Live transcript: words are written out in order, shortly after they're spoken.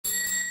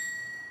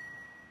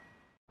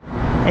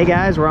Hey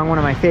guys, we're on one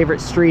of my favorite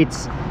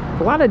streets.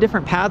 A lot of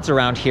different paths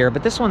around here,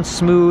 but this one's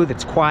smooth,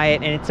 it's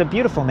quiet, and it's a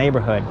beautiful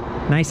neighborhood.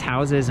 Nice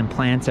houses and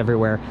plants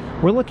everywhere.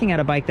 We're looking at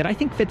a bike that I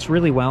think fits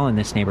really well in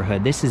this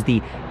neighborhood. This is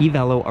the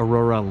EVELO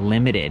Aurora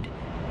Limited.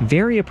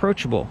 Very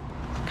approachable,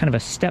 kind of a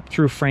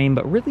step-through frame,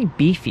 but really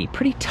beefy,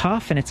 pretty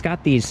tough, and it's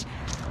got these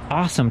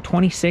awesome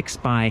 26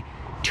 by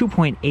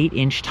 2.8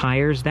 inch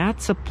tires.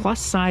 That's a plus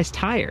size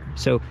tire.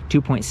 So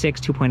 2.6,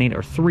 2.8,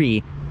 or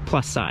 3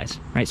 plus size,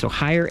 right? So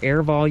higher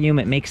air volume,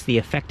 it makes the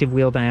effective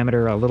wheel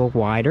diameter a little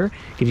wider,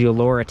 gives you a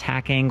lower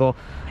attack angle.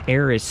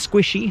 Air is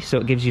squishy, so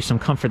it gives you some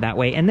comfort that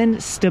way. And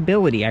then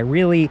stability, I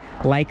really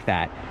like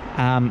that.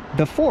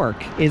 The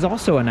fork is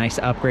also a nice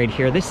upgrade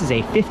here. This is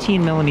a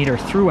 15mm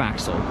through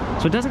axle,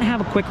 so it doesn't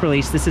have a quick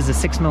release. This is a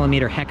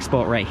 6mm hex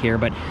bolt right here,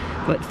 but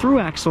through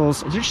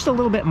axles, they're just a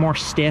little bit more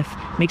stiff,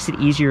 makes it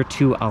easier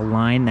to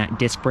align that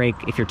disc brake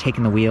if you're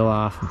taking the wheel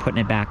off and putting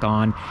it back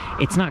on.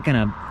 It's not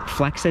gonna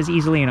flex as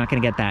easily. You're not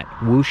gonna get that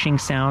whooshing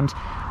sound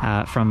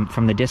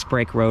from the disc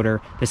brake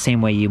rotor the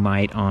same way you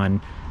might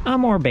on a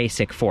more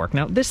basic fork.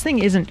 Now, this thing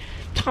isn't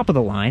top of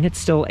the line. It's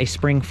still a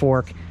spring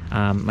fork.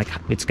 Like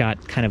it's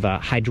got kind of a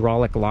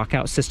hydraulic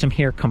lockout system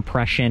here,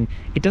 compression.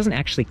 It doesn't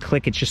actually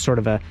click. It's just sort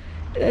of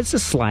it's a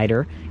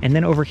slider. And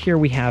then over here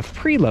we have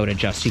preload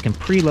adjust. You can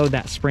preload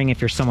that spring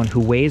if you're someone who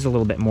weighs a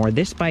little bit more.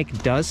 This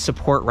bike does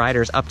support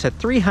riders up to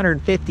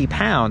 350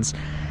 pounds.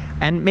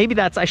 And maybe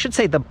I should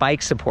say the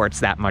bike supports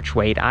that much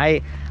weight.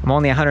 I'm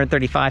only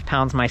 135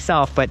 pounds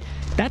myself, but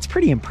that's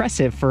pretty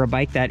impressive for a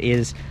bike that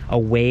is a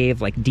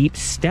wave, like deep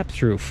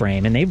step-through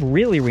frame. And they've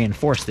really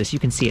reinforced this. You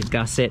can see a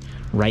gusset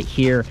right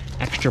here,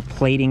 extra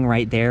plating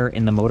right there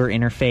in the motor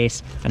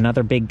interface,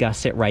 another big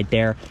gusset right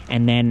there.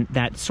 And then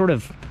it's sort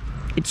of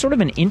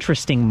an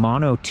interesting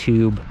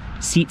monotube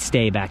seat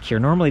stay back here.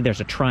 Normally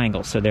there's a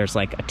triangle, so there's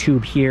like a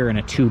tube here and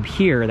a tube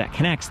here that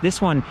connects. This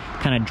one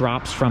kind of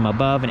drops from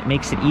above, and it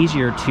makes it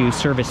easier to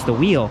service the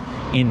wheel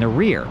in the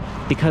rear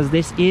because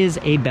this is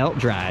a belt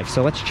drive.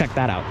 So let's check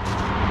that out.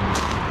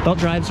 Belt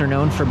drives are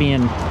known for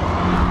being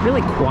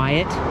really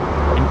quiet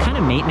and kind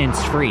of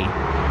maintenance free.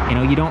 You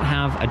know, you don't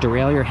have a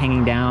derailleur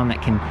hanging down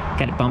that can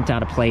get it bumped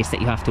out of place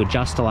that you have to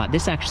adjust a lot.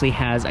 This actually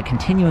has a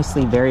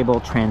continuously variable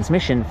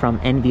transmission from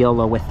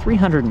Enviolo with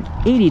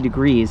 380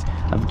 degrees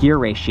of gear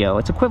ratio.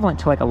 It's equivalent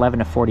to like 11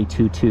 to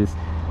 42 tooth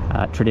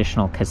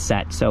traditional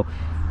cassette. So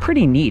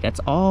pretty neat. It's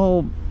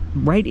all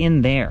right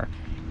in there.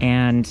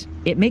 And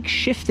it makes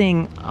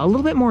shifting a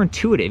little bit more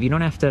intuitive. You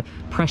don't have to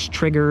press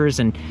triggers,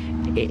 and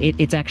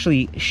it's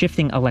actually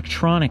shifting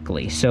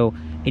electronically. So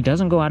it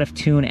doesn't go out of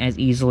tune as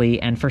easily.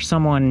 And for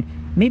someone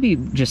maybe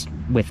just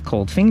with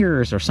cold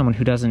fingers or someone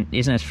who isn't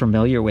as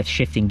familiar with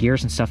shifting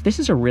gears and stuff, this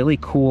is a really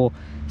cool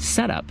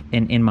setup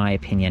in my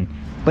opinion.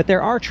 But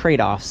there are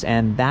trade-offs,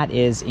 and that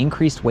is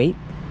increased weight.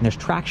 And there's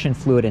traction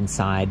fluid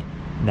inside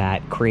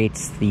that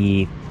creates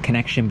the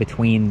connection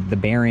between the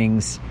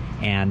bearings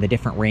and the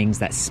different rings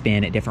that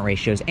spin at different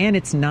ratios. And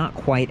it's not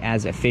quite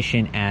as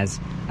efficient as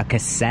a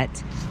cassette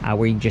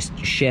where you just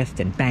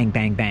shift and bang,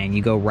 bang, bang,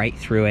 you go right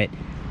through it.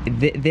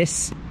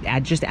 This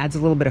just adds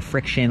a little bit of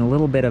friction, a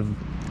little bit of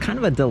kind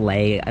of a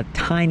delay, a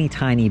tiny,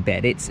 tiny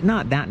bit. It's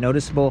not that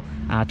noticeable.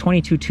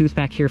 22 tooth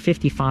back here,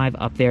 55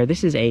 up there.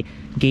 This is a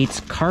Gates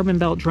carbon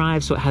belt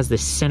drive, so it has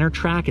this center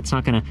track. It's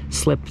not gonna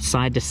slip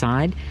side to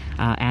side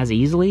as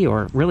easily,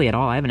 or really at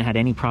all. I haven't had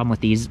any problem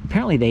with these.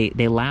 Apparently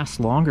they last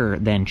longer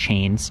than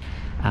chains.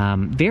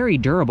 Very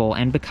durable,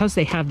 and because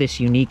they have this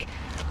unique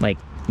like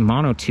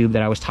monotube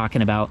that I was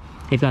talking about,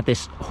 they've got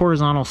this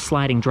horizontal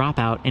sliding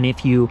dropout, and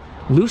if you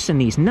loosen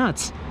these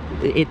nuts,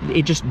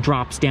 it just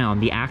drops down.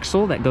 The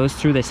axle that goes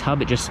through this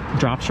hub, it just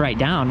drops right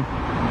down,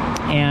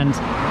 and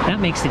that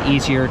makes it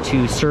easier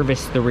to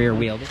service the rear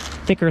wheel.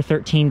 Thicker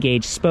 13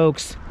 gauge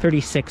spokes,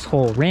 36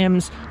 hole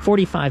rims,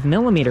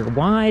 45mm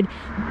wide.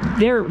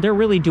 They're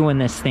really doing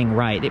this thing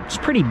right. It's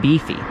pretty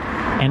beefy,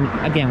 and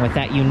again with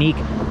that unique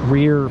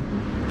rear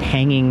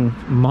hanging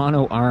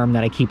mono arm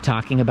that I keep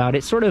talking about,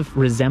 it sort of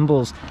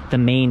resembles the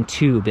main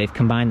tube. They've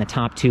combined the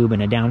top tube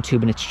and a down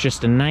tube, and it's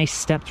just a nice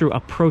step-through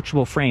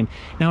approachable frame.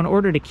 Now, in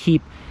order to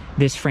keep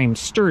this frame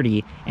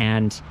sturdy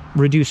and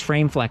reduce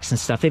frame flex and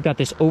stuff, they've got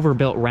this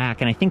overbuilt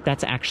rack, and I think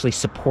that's actually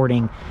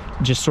supporting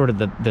just sort of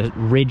the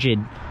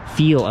rigid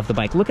feel of the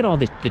bike. Look at all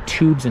the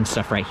tubes and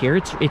stuff right here.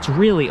 It's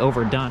really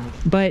overdone,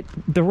 but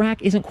the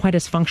rack isn't quite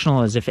as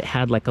functional as if it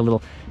had like a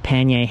little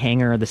pannier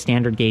hanger or the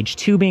standard gauge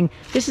tubing.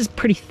 This is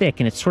pretty thick,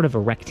 and it's sort of a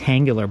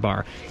rectangular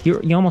bar.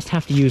 You almost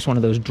have to use one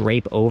of those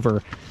drape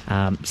over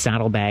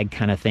saddlebag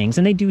kind of things,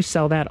 and they do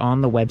sell that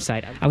on the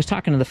website. I was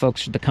talking to the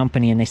folks at the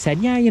company, and they said,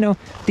 yeah, you know,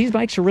 these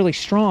bikes are really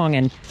strong,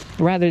 and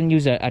rather than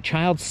use a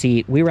child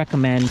seat, we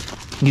recommend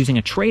using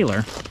a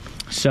trailer.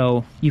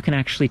 So you can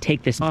actually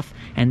take this off,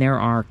 and there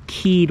are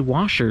keyed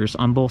washers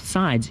on both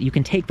sides. You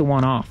can take the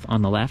one off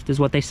on the left, is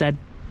what they said.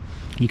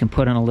 You can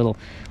put on a little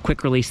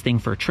quick release thing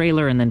for a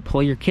trailer and then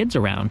pull your kids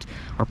around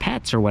or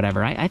pets or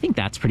whatever. I think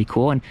that's pretty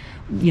cool. And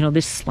you know,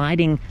 this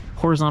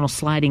horizontal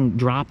sliding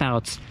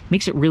dropouts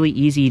makes it really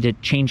easy to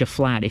change a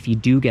flat if you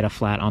do get a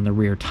flat on the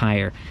rear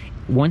tire.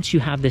 once you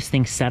have this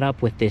thing set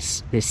up with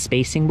this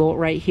spacing bolt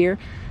right here,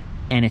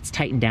 and it's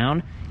tightened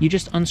down, you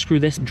just unscrew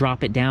this,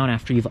 drop it down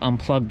after you've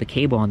unplugged the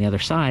cable on the other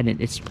side, and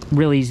it's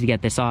really easy to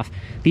get this off.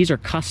 These are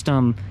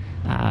custom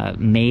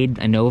made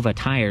Innova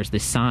tires.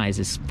 This size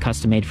is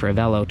custom made for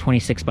EVELO,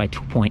 26 by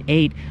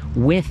 2.8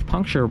 with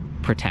puncture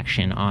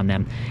protection on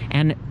them.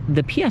 And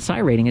the PSI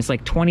rating is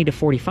like 20 to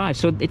 45,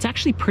 so it's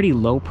actually pretty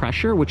low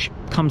pressure, which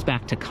comes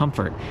back to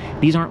comfort.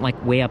 These aren't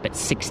like way up at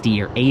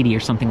 60 or 80 or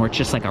something where it's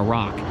just like a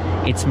rock.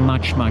 It's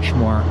much, much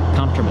more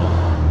comfortable.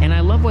 And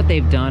I love what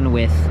they've done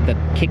with the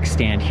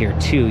kickstand here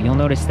too. You'll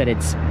notice that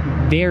it's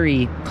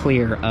very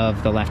clear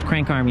of the left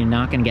crank arm. You're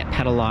not going to get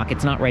pedal lock.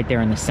 It's not right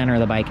there in the center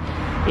of the bike.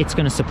 It's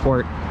going to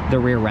support the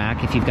rear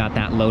rack if you've got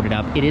that loaded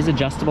up. It is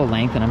adjustable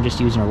length, and I'm just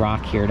using a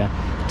rock here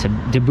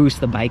to boost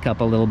the bike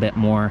up a little bit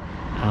more.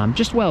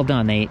 Just well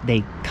done. They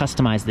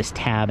customized this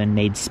tab and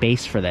made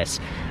space for this.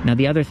 Now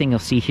the other thing you'll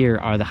see here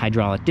are the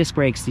hydraulic disc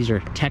brakes. These are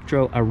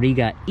Tektro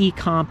Ariga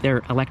E-Comp.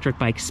 They're electric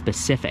bike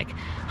specific.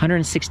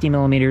 160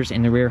 millimeters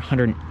in the rear,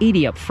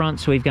 180 up front.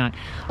 So we've got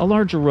a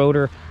larger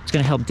rotor. It's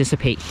going to help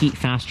dissipate heat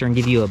faster and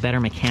give you a better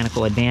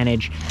mechanical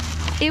advantage.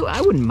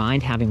 I wouldn't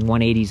mind having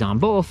 180s on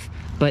both,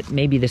 but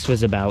maybe this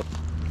was about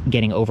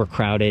getting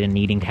overcrowded and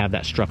needing to have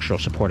that structural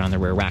support on the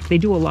rear rack. They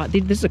do a lot.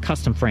 This is a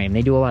custom frame.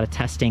 They do a lot of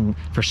testing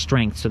for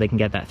strength so they can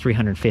get that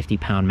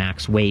 350-pound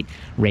max weight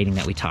rating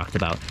that we talked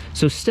about.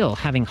 So still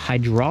having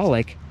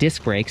hydraulic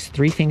disc brakes,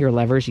 3-finger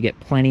levers, you get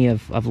plenty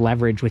of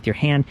leverage with your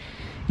hand.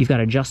 You've got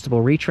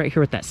adjustable reach right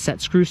here with that set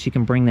screw, so you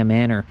can bring them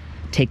in or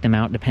take them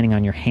out depending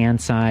on your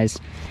hand size.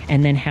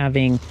 And then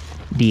having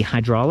the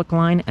hydraulic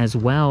line as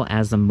well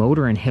as the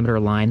motor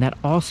inhibitor line that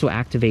also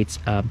activates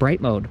bright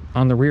mode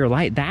on the rear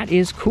light. That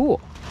is cool.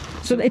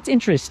 So it's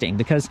interesting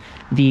because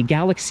the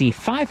Galaxy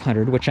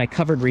 500, which I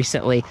covered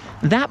recently,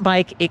 that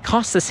bike, it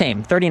costs the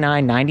same,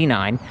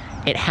 $39.99.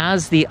 It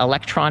has the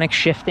electronic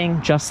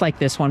shifting just like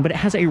this one, but it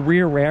has a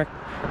rear rack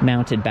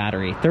mounted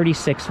battery,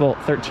 36 volt,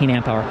 13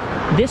 amp hour.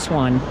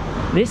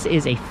 This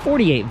is a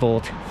 48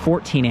 volt,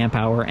 14 amp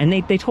hour, and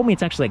they told me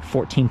it's actually like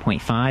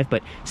 14.5,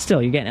 but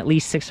still you're getting at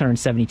least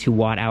 672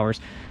 watt hours.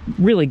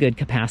 Really good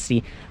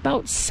capacity.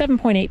 About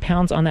 7.8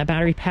 pounds on that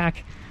battery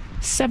pack.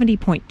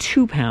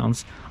 70.2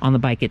 pounds on the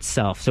bike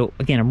itself. So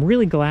again, I'm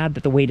really glad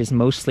that the weight is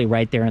mostly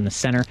right there in the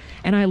center,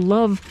 and I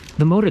love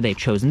the motor they've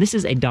chosen. This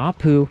is a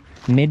Dapu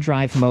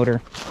mid-drive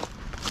motor.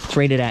 It's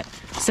rated at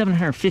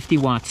 750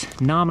 watts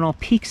nominal,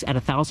 peaks at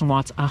 1,000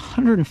 watts,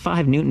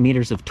 105 newton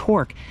meters of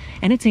torque,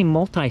 and it's a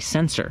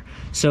multi-sensor.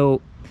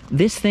 So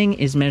this thing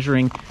is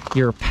measuring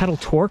your pedal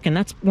torque, and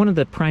that's one of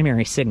the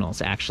primary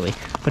signals actually,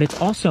 but it's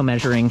also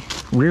measuring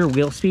rear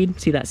wheel speed.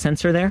 See that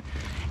sensor there?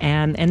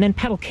 And then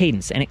pedal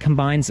cadence, and it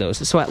combines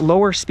those. So at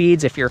lower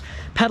speeds, if you're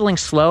pedaling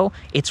slow,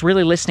 it's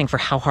really listening for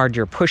how hard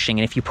you're pushing.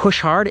 And if you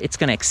push hard, it's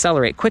going to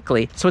accelerate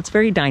quickly. So it's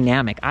very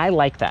dynamic. I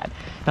like that.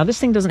 Now this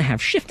thing doesn't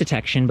have shift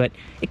detection, but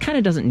it kind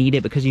of doesn't need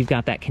it because you've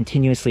got that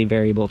continuously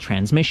variable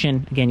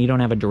transmission. Again, you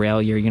don't have a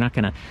derailleur. You're not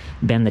going to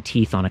bend the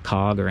teeth on a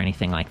cog or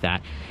anything like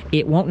that.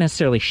 It won't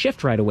necessarily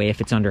shift right away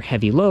if it's under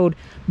heavy load,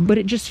 but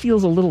it just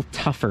feels a little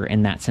tougher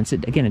in that sense.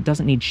 Again, it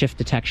doesn't need shift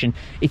detection.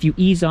 If you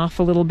ease off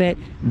a little bit,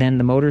 then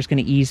the motor's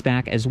going to ease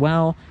back as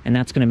well, and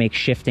that's going to make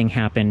shifting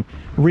happen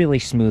really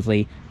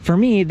smoothly. For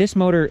me, this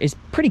motor is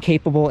pretty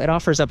capable. It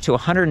offers up to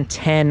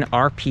 110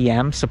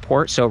 RPM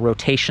support, so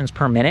rotations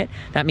per minute.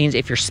 That means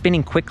if you're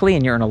spinning quickly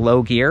and you're in a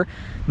low gear,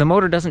 the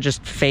motor doesn't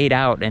just fade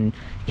out and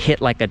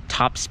hit like a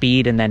top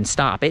speed and then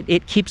stop.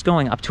 It keeps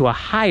going up to a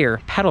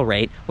higher pedal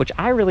rate, which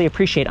I really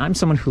appreciate. I'm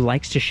someone who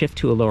likes to shift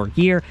to a lower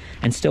gear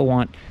and still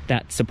want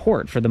that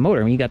support for the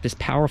motor. I mean, you got this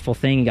powerful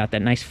thing, you got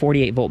that nice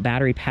 48 volt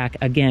battery pack,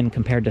 again,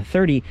 compared to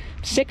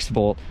 36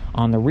 volt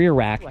on the rear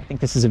rack. I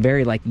think this is a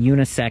very like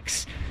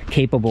unisex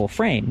capable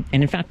frame.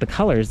 And in fact, the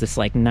color is this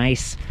like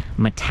nice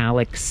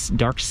metallic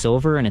dark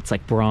silver, and it's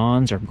like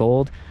bronze or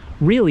gold.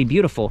 Really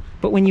beautiful.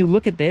 But when you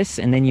look at this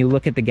and then you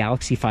look at the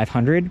Galaxy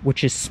 500,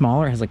 which is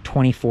smaller, has like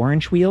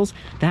 24-inch wheels,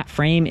 that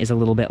frame is a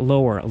little bit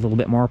lower, a little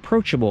bit more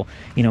approachable,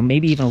 you know,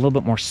 maybe even a little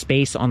bit more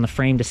space on the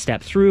frame to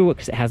step through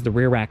because it has the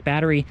rear rack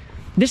battery.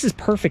 This is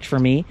perfect for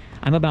me.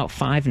 I'm about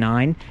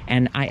 5'9",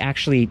 and I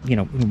actually, you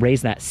know,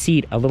 raise that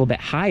seat a little bit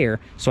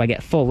higher so I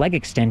get full leg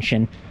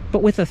extension.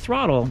 But with a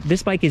throttle,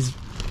 this bike is,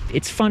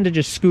 it's fun to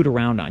just scoot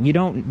around on. You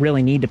don't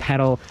really need to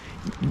pedal.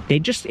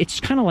 It's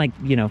kind of like,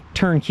 you know,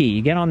 turnkey.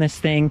 You get on this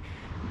thing,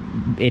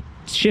 it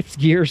shifts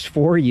gears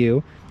for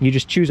you. You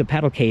just choose a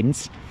pedal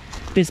cadence.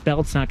 This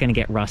belt's not going to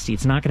get rusty.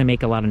 It's not going to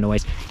make a lot of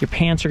noise. Your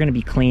pants are going to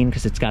be clean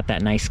because it's got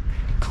that nice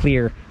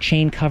clear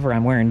chain cover.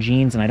 I'm wearing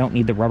jeans and I don't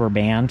need the rubber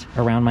band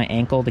around my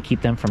ankle to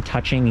keep them from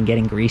touching and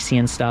getting greasy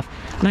and stuff.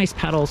 Nice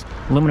pedals,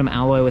 aluminum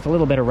alloy with a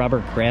little bit of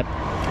rubber grip.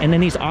 And then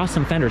these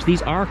awesome fenders.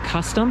 These are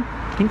custom.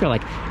 I think they're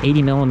like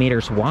 80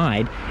 millimeters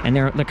wide, and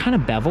they're kind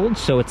of beveled,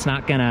 so it's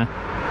not gonna,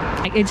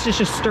 it's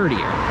just sturdier.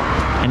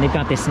 And they've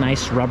got this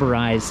nice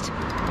rubberized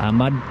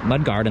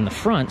mud guard in the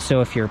front,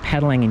 so if you're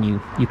pedaling and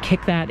you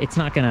kick that, it's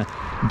not gonna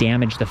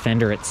damage the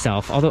fender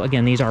itself. Although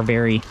again, these are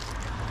very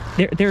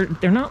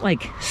they're not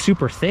like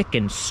super thick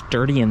and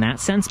sturdy in that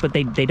sense, but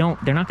they're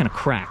not going to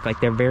crack. Like,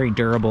 they're very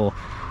durable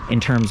in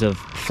terms of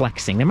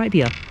flexing. There might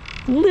be a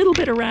little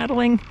bit of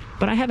rattling,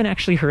 but I haven't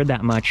actually heard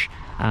that much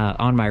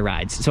on my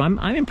rides. So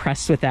I'm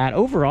impressed with that.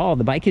 Overall,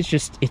 the bike is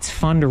just, it's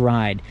fun to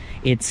ride.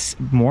 It's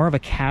more of a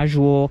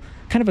casual,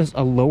 kind of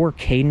a lower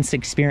cadence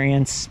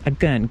experience.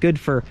 Again, good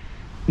for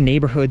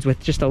neighborhoods with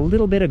just a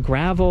little bit of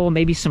gravel,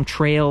 maybe some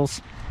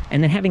trails.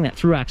 And then having that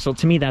through axle,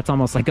 to me, that's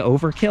almost like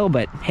overkill,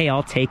 but hey,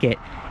 I'll take it.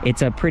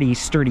 It's a pretty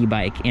sturdy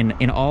bike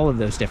in all of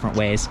those different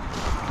ways.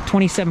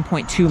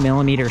 27.2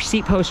 millimeter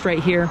seat post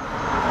right here.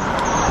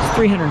 It's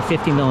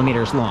 350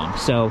 millimeters long.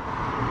 So,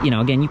 you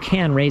know, again, you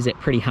can raise it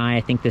pretty high.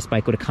 I think this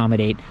bike would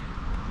accommodate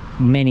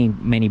many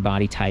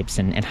body types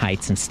and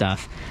heights and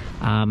stuff.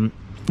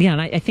 Yeah,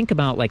 and I think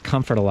about like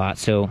comfort a lot.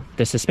 So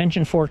the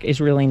suspension fork is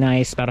really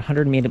nice, about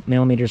 100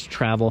 millimeters of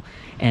travel.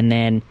 And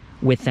then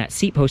with that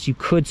seat post, you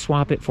could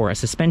swap it for a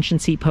suspension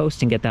seat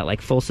post and get that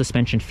like full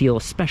suspension feel,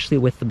 especially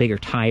with the bigger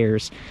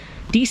tires.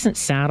 Decent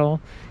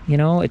saddle, you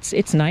know,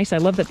 it's nice. I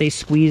love that they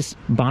squeeze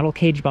bottle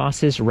cage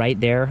bosses right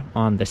there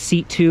on the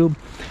seat tube.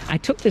 I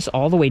took this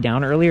all the way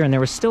down earlier and there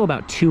was still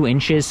about 2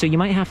 inches, so you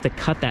might have to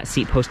cut that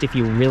seat post if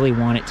you really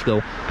want it to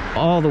go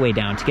all the way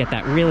down to get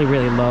that really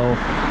low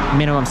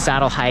minimum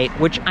saddle height,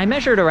 which I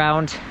measured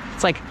around,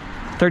 it's like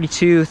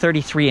 32,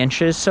 33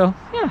 inches. So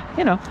yeah,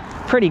 you know,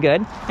 pretty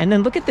good. And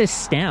then look at this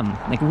stem,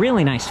 like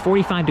really nice,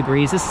 45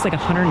 degrees. This is like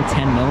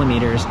 110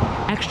 millimeters,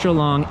 extra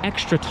long,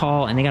 extra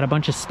tall, and they got a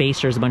bunch of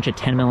spacers, a bunch of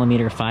 10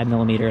 millimeter, 5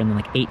 millimeter, and then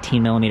like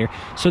 18 millimeter.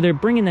 So they're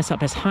bringing this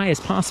up as high as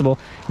possible,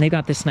 and they've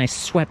got this nice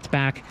swept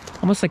back,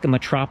 almost like a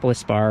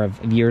Metropolis bar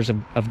of years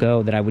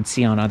ago that I would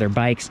see on other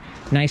bikes.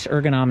 Nice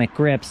ergonomic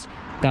grips.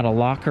 Got a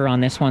locker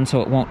on this one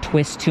so it won't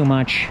twist too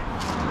much.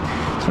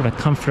 Sort of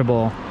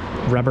comfortable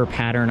rubber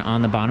pattern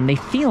on the bottom. They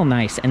feel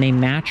nice and they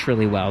match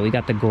really well. We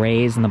got the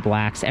grays and the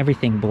blacks,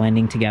 everything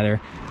blending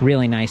together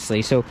really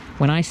nicely. So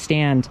when I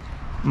stand,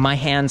 my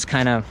hands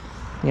kind of,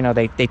 you know,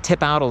 they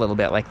tip out a little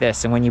bit like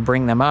this, and when you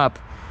bring them up,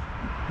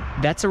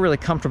 that's a really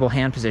comfortable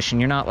hand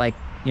position. You're not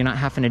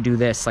having to do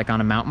this like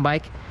on a mountain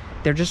bike.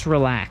 They're just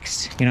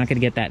relaxed. You're not going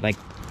to get that like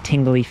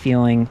tingly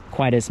feeling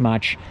quite as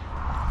much.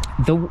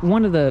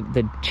 One of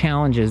the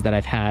challenges that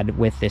I've had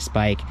with this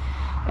bike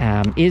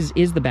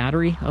is the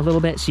battery a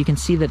little bit. So you can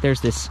see that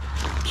there's this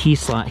key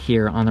slot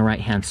here on the right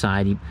hand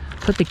side. You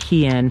put the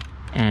key in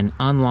and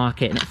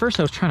unlock it, and at first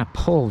I was trying to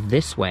pull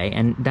this way,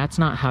 and that's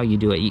not how you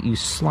do it. You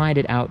slide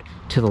it out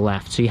to the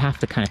left, so you have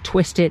to kind of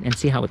twist it and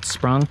see how it's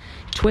sprung.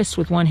 Twist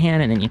with one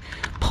hand and then you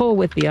pull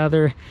with the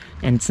other,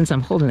 and since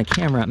I'm holding the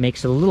camera, it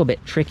makes it a little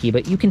bit tricky,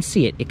 but you can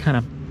see it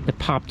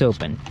popped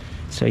open.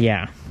 So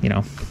yeah, you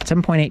know,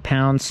 7.8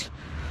 pounds,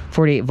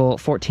 48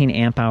 volt, 14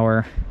 amp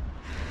hour.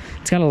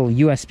 It's got a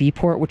little USB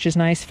port, which is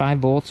nice, 5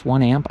 volts,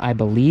 1 amp, I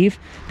believe.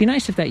 It'd be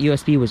nice if that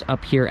USB was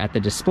up here at the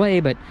display,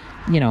 but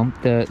you know,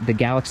 the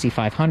Galaxy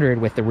 500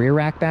 with the rear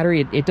rack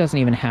battery, it doesn't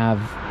even have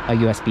a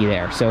USB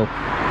there. So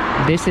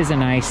this is a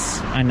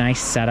nice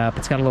setup.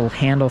 It's got a little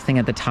handle thing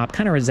at the top,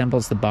 kind of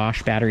resembles the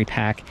Bosch battery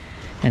pack,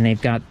 and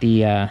they've got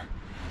the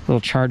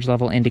little charge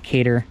level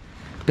indicator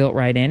built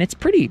right in. It's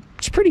pretty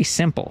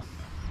simple.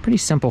 Pretty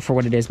simple for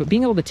what it is, but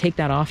being able to take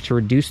that off to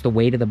reduce the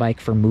weight of the bike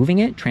for moving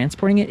it,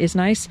 transporting it is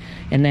nice.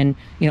 And then,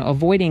 you know,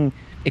 avoiding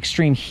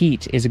extreme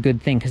heat is a good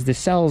thing, because the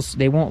cells,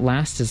 they won't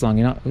last as long.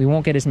 You know, we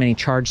won't get as many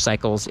charge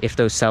cycles if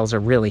those cells are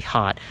really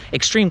hot.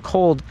 Extreme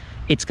cold,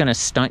 it's going to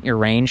stunt your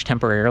range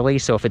temporarily.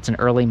 So if it's an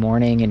early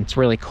morning and it's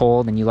really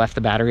cold and you left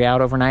the battery out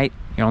overnight,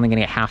 you're only going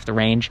to get half the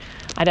range.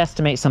 I'd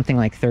estimate something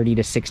like 30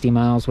 to 60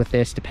 miles with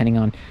this, depending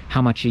on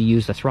how much you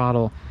use the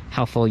throttle,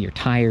 how full your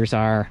tires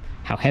are,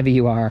 how heavy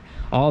you are,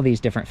 all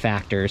these different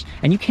factors.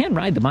 And you can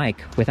ride the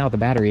bike without the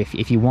battery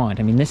if you want.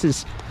 I mean, this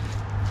is,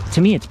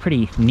 to me, it's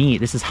pretty neat.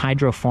 This is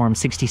hydroformed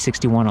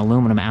 6061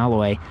 aluminum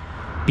alloy.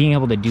 Being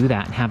able to do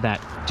that and have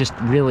that just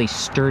really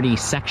sturdy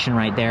section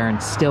right there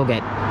and still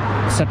get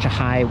such a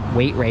high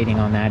weight rating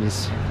on that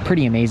is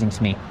pretty amazing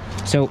to me.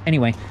 So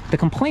anyway, the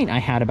complaint I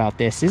had about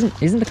this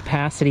isn't the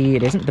capacity,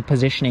 it isn't the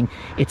positioning,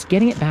 it's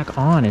getting it back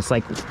on. It's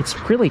like, it's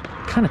really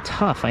kind of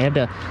tough. I had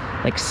to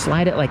like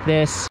slide it like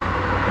this,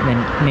 and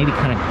then maybe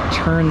kind of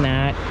turn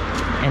that,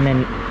 and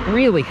then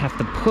really have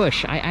to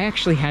push. I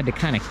actually had to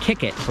kind of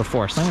kick it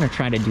before, so I'm going to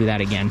try to do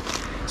that again.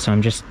 So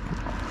I'm just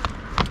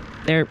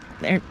there,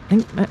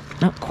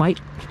 not quite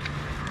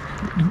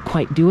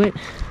do it.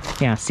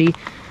 Yeah, see,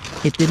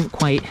 it didn't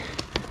quite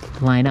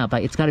line up.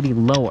 It's got to be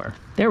lower.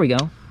 There we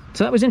go.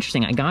 So that was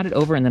interesting. I got it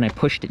over and then I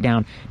pushed it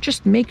down.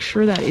 Just make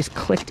sure that is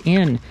clicked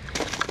in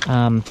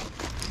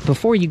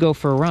before you go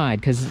for a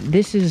ride, because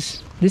this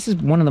is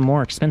one of the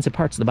more expensive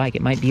parts of the bike.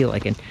 It might be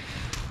like an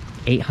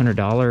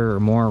 $800 or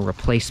more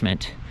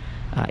replacement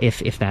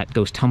if that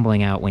goes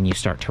tumbling out when you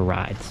start to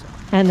ride.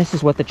 And this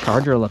is what the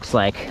charger looks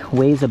like.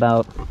 Weighs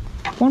about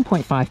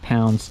 1.5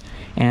 pounds,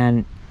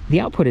 and the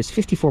output is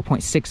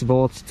 54.6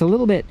 volts. It's a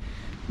little bit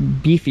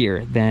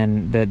beefier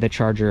than the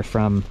charger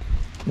from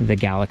the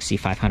Galaxy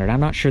 500. I'm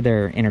not sure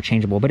they're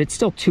interchangeable, but it's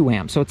still 2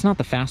 amps, so it's not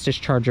the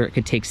fastest charger. It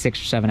could take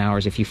 6 or 7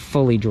 hours if you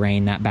fully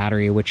drain that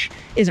battery, which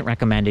isn't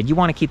recommended. You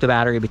want to keep the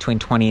battery between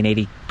 20 and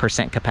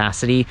 80%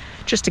 capacity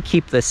just to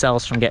keep the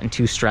cells from getting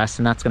too stressed,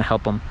 and that's going to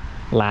help them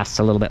last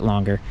a little bit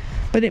longer.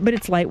 But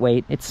it's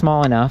lightweight. It's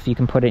small enough. You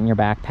can put it in your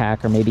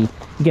backpack, or maybe you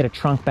get a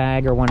trunk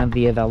bag or one of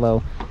the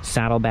EVELO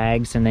saddle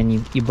bags, and then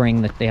you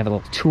bring they have a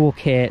little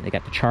toolkit. They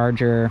got the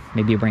charger.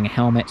 Maybe you bring a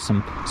helmet,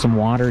 some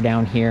water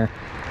down here.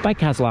 Bike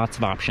has lots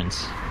of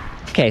options.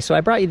 Okay, so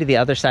I brought you to the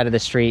other side of the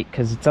street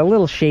because it's a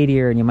little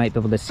shadier and you might be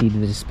able to see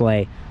the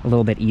display a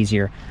little bit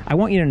easier. I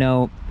want you to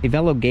know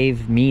EVELO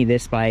gave me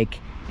this bike,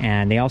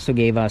 and they also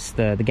gave us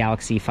the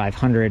Galaxy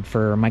 500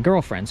 for my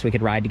girlfriend so we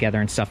could ride together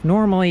and stuff.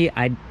 Normally,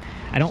 I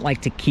don't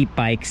like to keep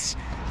bikes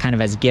kind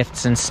of as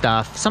gifts and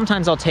stuff.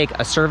 Sometimes I'll take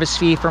a service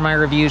fee for my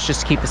reviews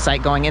just to keep the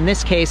site going. In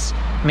this case,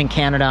 I'm in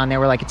Canada, and they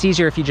were like, it's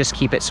easier if you just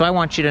keep it. So I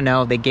want you to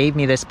know they gave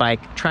me this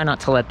bike. Try not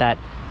to let that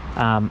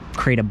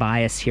create a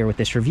bias here with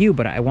this review,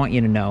 but I want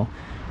you to know.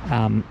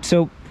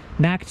 So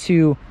back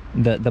to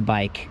the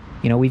bike.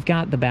 You know, we've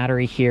got the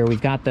battery here,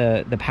 we've got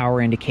the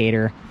power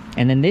indicator,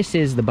 and then this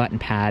is the button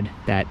pad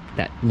that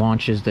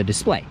launches the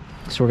display.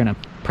 So we're gonna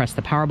press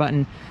the power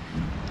button.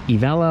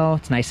 EVELO,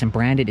 it's nice and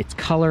branded, it's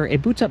color.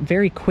 It boots up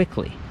very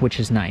quickly, which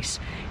is nice.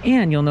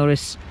 And you'll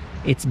notice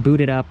it's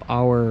booted up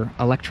our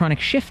electronic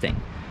shifting.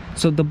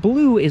 So the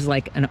blue is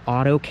like an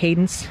auto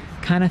cadence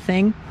kind of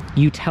thing.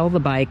 You tell the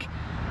bike,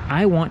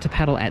 I want to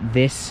pedal at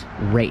this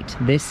rate,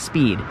 this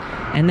speed.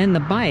 And then the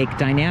bike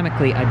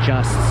dynamically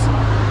adjusts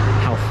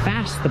how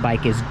fast the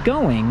bike is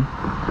going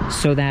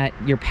so that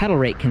your pedal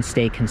rate can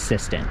stay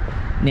consistent.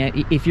 Now,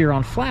 if you're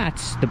on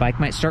flats, the bike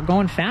might start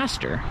going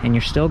faster and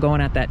you're still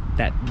going at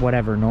that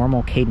whatever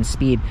normal cadence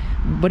speed.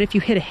 But if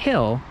you hit a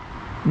hill,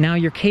 now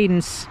your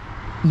cadence,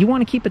 you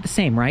want to keep it the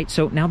same, right?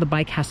 So now the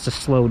bike has to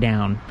slow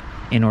down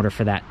in order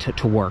for that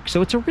to work.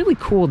 So it's a really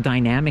cool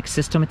dynamic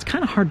system. It's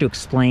kind of hard to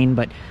explain,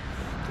 but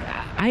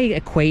I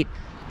equate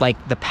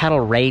like the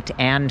pedal rate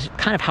and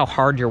kind of how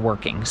hard you're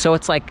working. So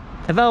it's like,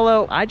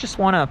 EVELO, I just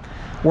want to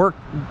work,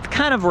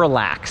 kind of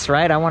relax,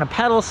 right? I want to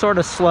pedal sort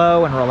of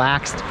slow and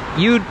relaxed.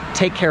 You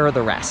take care of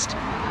the rest.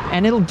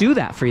 And it'll do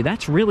that for you.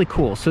 That's really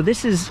cool. So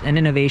this is an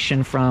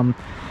innovation from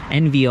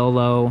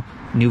Enviolo,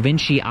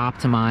 Nuvinci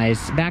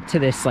optimized, back to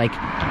this like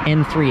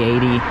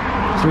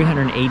N380,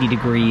 380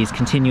 degrees,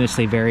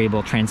 continuously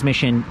variable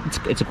transmission.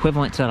 It's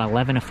equivalent to that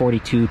 11 to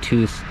 42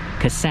 tooth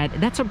cassette.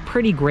 That's a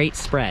pretty great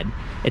spread.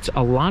 It's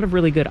a lot of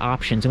really good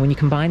options. And when you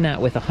combine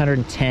that with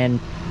 110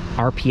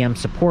 RPM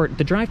support,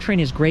 the drivetrain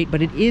is great,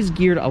 but it is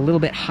geared a little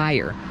bit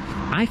higher.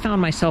 I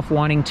found myself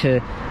wanting to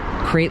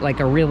create like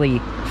a really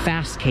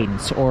fast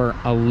cadence or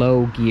a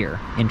low gear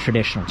in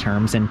traditional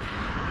terms. And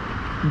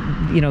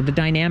you know, the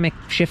dynamic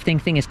shifting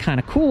thing is kind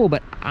of cool,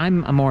 but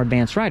I'm a more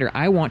advanced rider.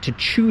 I want to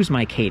choose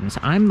my cadence.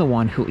 I'm the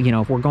one who, you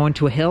know, if we're going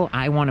to a hill,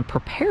 I want to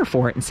prepare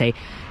for it and say,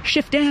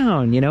 shift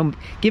down, you know,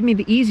 give me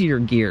the easier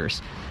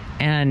gears.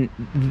 And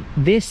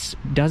this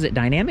does it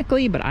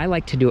dynamically, but I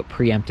like to do it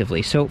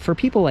preemptively. So for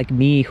people like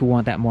me who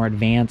want that more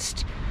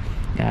advanced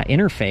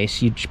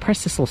interface, you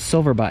press this little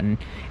silver button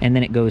and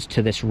then it goes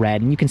to this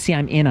red, and you can see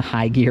I'm in a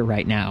high gear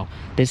right now.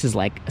 This is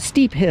like a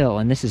steep hill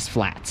and this is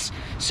flats.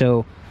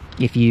 So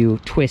if you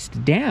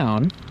twist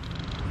down,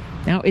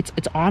 now it's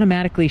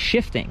automatically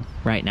shifting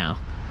right now.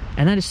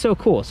 And that is so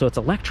cool. So it's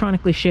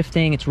electronically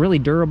shifting, it's really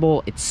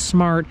durable, it's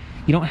smart.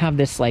 You don't have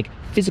this like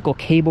physical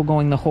cable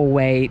going the whole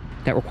way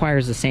that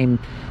requires the same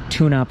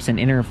tune-ups and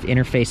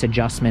interface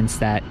adjustments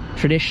that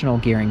traditional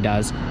gearing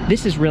does.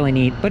 This is really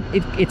neat, but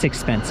it's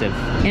expensive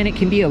and it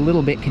can be a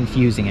little bit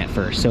confusing at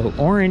first. So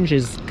orange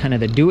is kind of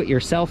the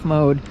do-it-yourself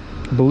mode.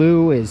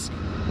 Blue is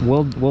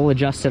we'll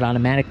adjust it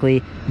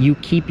automatically. You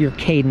keep your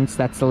cadence.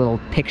 That's the little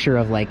picture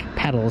of like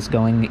pedals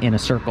going in a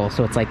circle.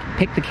 So it's like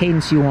pick the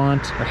cadence you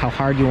want or how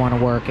hard you want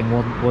to work, and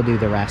we'll do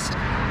the rest.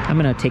 I'm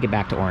gonna take it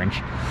back to orange.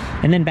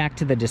 And then back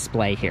to the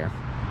display here.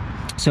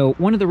 So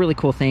one of the really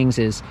cool things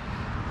is,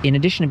 in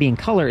addition to being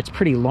color, it's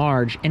pretty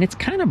large and it's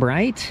kind of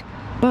bright,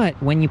 but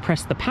when you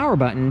press the power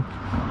button,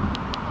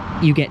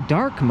 you get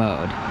dark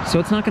mode, so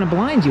it's not going to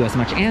blind you as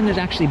much, and there's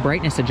actually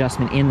brightness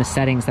adjustment in the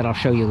settings that I'll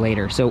show you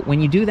later. So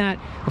when you do that,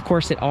 of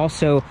course, it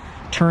also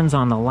turns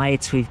on the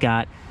lights. We've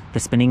got the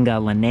Spinninga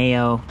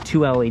Lineo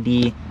 2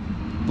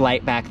 LED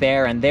light back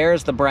there, and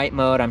there's the bright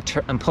mode.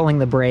 I'm pulling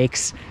the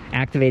brakes,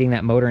 activating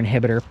that motor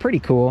inhibitor. Pretty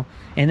cool.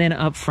 And then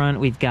up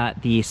front, we've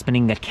got the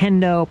Spinninga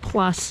Kendo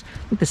Plus.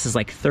 I think this is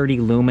like 30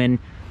 lumen.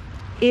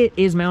 It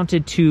is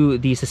mounted to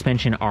the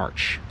suspension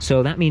arch,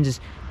 so that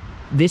means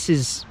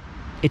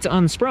it's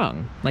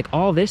unsprung. Like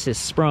all this is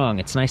sprung.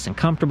 It's nice and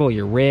comfortable.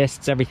 Your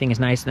wrists, everything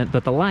is nice.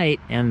 But the light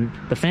and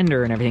the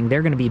fender and everything,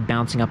 they're going to be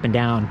bouncing up and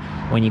down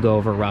when you go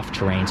over rough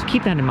terrain. So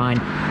keep that in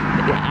mind.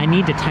 I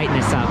need to tighten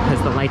this up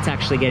because the light's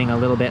actually getting a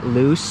little bit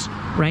loose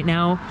right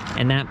now.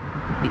 And that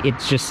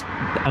it's just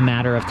a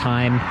matter of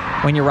time.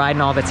 When you're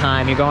riding all the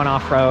time, you're going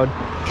off-road,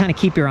 kind of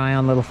keep your eye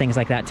on little things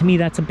like that. To me,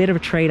 that's a bit of a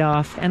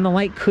trade-off. And the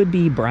light could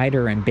be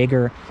brighter and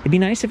bigger. It'd be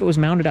nice if it was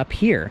mounted up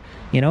here,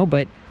 you know,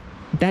 but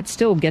that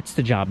still gets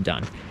the job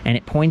done. And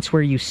it points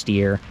where you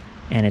steer,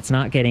 and it's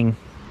not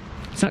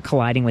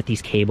colliding with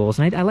these cables.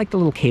 And I like the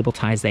little cable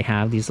ties they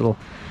have, these little,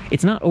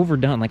 it's not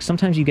overdone. Like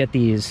sometimes you get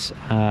these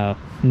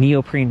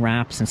neoprene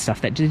wraps and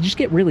stuff that just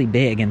get really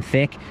big and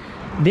thick.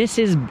 This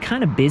is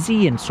kind of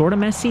busy and sort of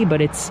messy,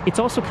 but it's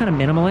also kind of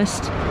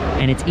minimalist,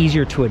 and it's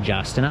easier to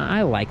adjust, and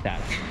I like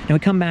that. Now we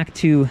come back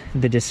to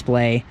the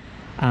display.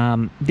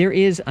 There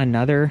is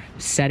another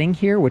setting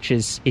here, which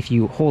is if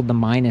you hold the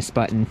minus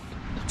button,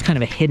 it's kind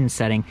of a hidden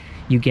setting.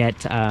 You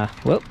get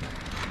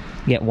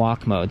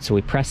walk mode. So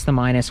we press the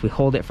minus, we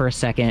hold it for a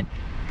second,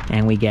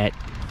 and we get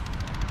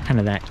kind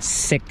of that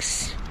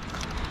 6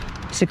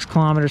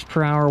 kilometers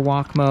per hour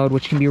walk mode,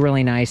 which can be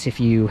really nice if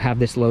you have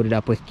this loaded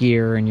up with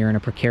gear and you're in a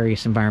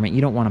precarious environment.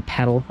 You don't want to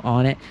pedal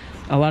on it.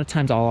 A lot of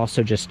times I'll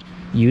also just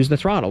use the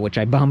throttle, which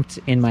I bumped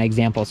in my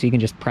example. So you can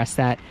just press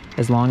that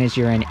as long as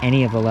you're in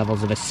any of the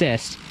levels of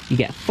assist. You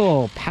get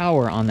full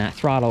power on that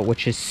throttle,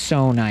 which is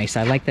so nice.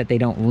 I like that they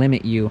don't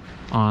limit you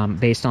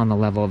based on the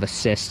level of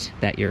assist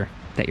that you're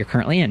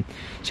currently in.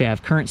 So you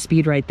have current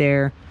speed right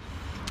there,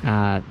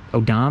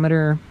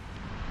 odometer,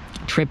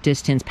 trip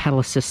distance, pedal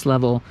assist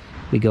level.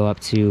 We go up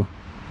to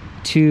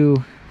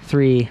 2,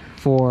 3,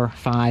 4,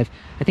 5.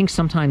 I think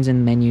sometimes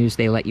in menus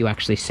they let you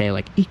actually say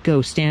like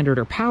eco, standard,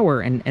 or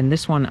power, and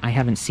this one I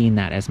haven't seen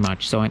that as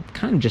much, so I'm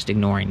kind of just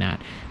ignoring that.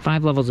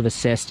 5 levels of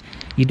assist.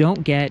 You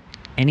don't get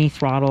any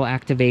throttle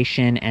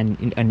activation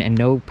and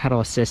no pedal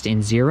assist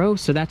in 0,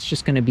 so that's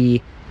just going to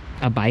be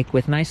a bike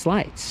with nice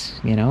lights,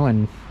 you know,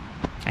 and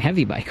a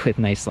heavy bike with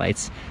nice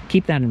lights.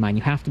 Keep that in mind.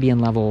 You have to be in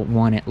level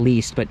 1 at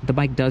least, but the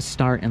bike does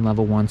start in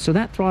level 1, so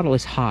that throttle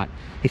is hot.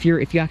 If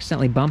you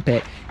accidentally bump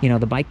it, you know,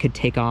 the bike could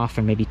take off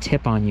and maybe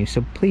tip on you,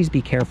 so please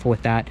be careful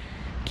with that.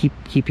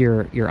 Keep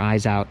your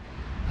eyes out.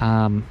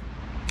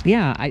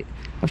 Yeah, I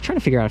was trying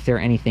to figure out if there are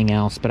anything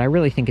else, but I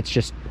really think it's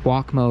just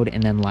walk mode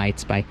and then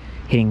lights by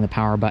hitting the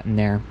power button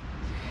there.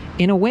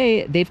 In a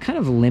way, they've kind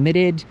of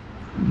limited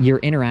your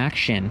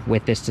interaction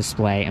with this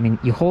display. I mean,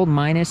 you hold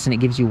minus and it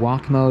gives you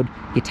walk mode,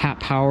 you tap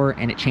power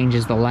and it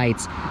changes the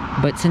lights,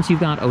 but since you've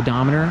got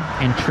odometer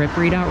and trip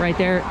readout right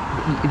there,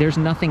 there's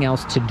nothing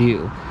else to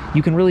do.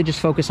 You can really just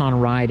focus on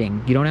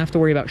riding. You don't have to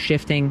worry about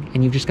shifting,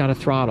 and you've just got a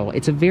throttle.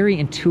 It's a very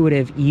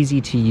intuitive,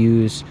 easy to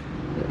use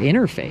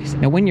interface.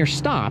 Now when you're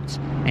stopped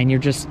and you're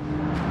just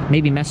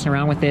maybe messing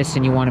around with this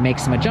and you want to make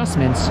some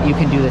adjustments, you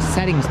can do the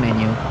settings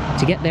menu.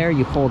 To get there,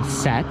 you hold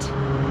set.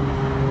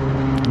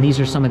 And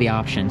these are some of the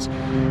options.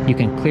 You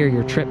can clear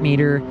your trip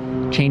meter,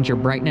 change your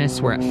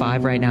brightness. We're at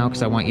 5 right now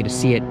because I want you to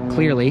see it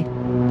clearly.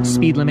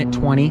 Speed limit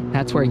 20,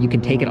 that's where you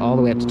can take it all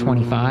the way up to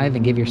 25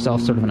 and give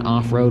yourself sort of an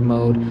off-road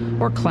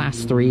mode, or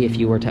class 3 if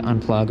you were to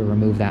unplug or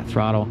remove that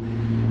throttle.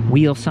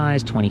 Wheel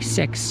size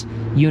 26,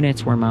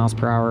 units were miles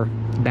per hour,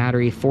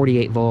 battery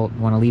 48 volt,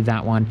 want to leave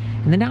that one.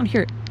 And then down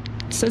here it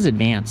says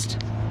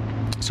advanced.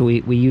 So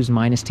we use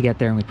minus to get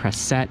there and we press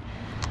set.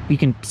 You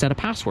can set a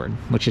password,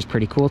 which is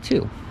pretty cool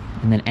too,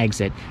 and then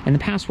exit. And the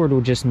password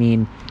will just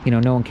mean, you know,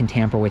 no one can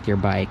tamper with your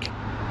bike,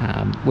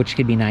 which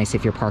could be nice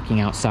if you're parking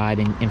outside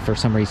and for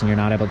some reason you're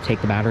not able to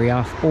take the battery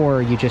off,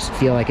 or you just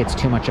feel like it's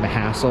too much of a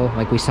hassle.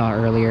 Like we saw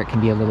earlier, it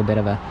can be a little bit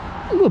of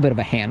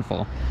a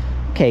handful.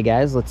 Okay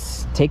guys,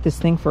 let's take this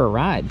thing for a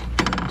ride.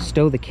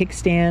 Stow the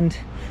kickstand,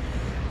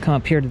 come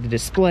up here to the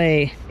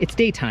display. It's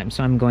daytime,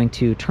 so I'm going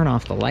to turn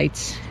off the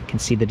lights. You can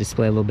see the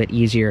display a little bit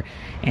easier.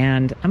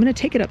 And I'm gonna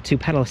take it up to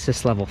pedal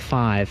assist level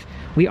 5.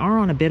 We are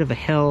on a bit of a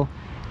hill,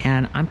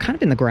 and I'm kind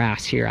of in the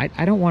grass here.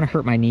 I don't want to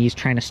hurt my knees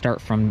trying to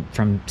start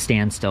from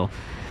standstill.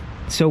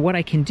 So what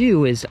I can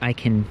do is I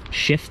can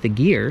shift the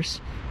gears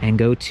and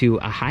go to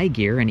a high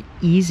gear, an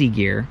easy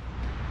gear,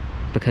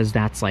 because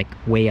that's like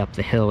way up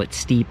the hill, it's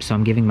steep, so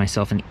I'm giving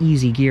myself an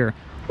easy gear.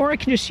 Or I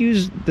can just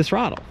use the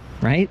throttle,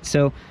 right?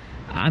 So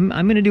I'm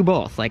gonna do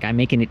both. Like I'm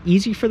making it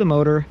easy for the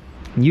motor,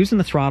 I'm using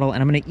the throttle,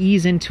 and I'm gonna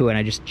ease into it.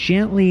 I just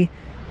gently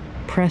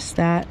press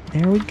that,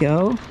 there we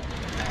go.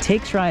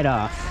 Takes right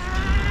off.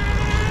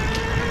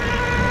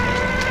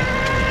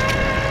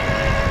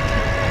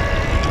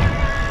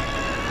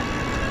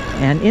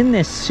 And in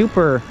this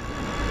super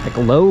like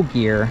low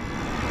gear,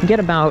 you get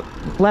about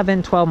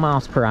 11, 12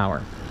 miles per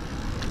hour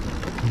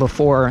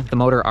before the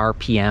motor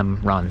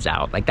RPM runs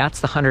out. Like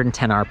that's the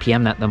 110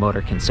 RPM that the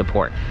motor can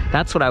support.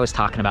 That's what I was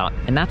talking about.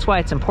 And that's why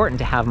it's important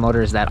to have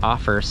motors that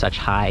offer such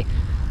high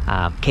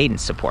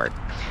cadence support.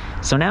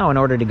 So now in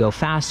order to go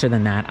faster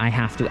than that, I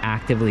have to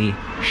actively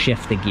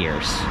shift the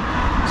gears. So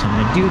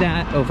I'm gonna do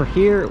that over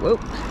here. Whoop.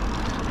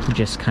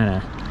 Just kind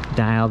of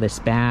dial this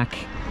back.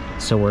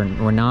 So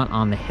we're not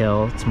on the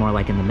hill, it's more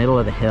like in the middle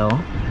of the hill.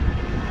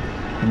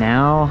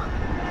 Now,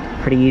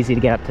 pretty easy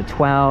to get up to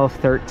 12,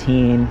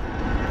 13,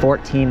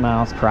 14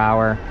 miles per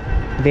hour.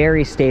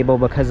 Very stable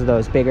because of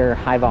those bigger,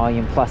 high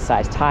volume, plus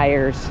size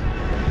tires.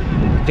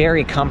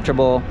 Very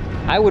comfortable.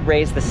 I would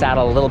raise the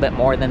saddle a little bit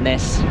more than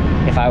this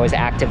if I was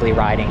actively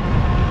riding.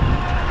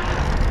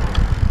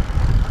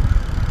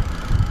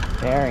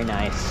 Very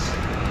nice.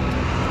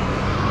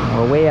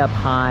 We're way up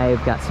high,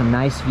 we've got some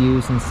nice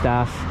views and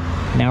stuff.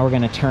 Now we're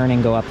gonna turn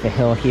and go up the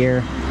hill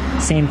here.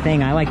 Same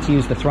thing, I like to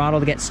use the throttle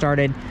to get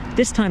started.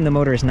 This time the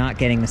motor is not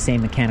getting the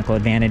same mechanical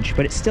advantage,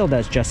 but it still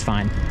does just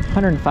fine.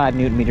 105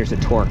 Newton meters of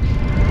torque.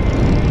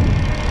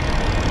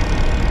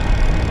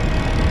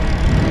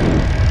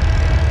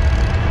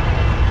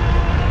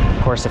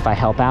 Of course, if I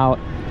help out,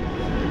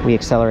 we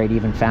accelerate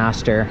even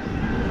faster.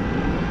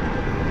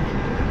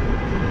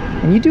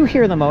 And you do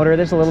hear the motor,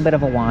 there's a little bit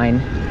of a whine.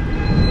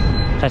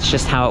 That's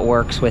just how it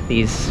works with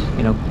these,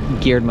 you know,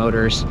 geared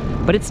motors.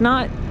 But it's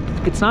not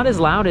as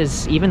loud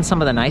as even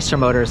some of the nicer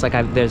motors. Like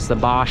there's the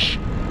Bosch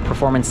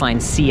Performance Line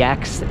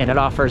CX, and it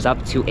offers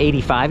up to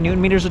 85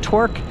 Newton meters of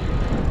torque,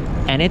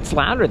 and it's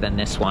louder than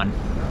this one.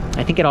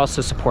 I think it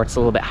also supports a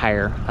little bit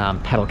higher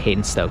pedal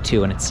cadence though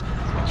too, and it's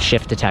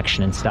shift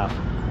detection and stuff.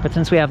 But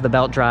since we have the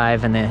belt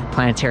drive and the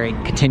planetary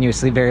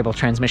continuously variable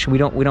transmission, we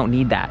don't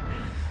need that.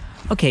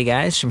 Okay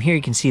guys, from here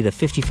you can see the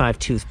 55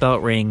 tooth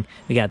belt ring.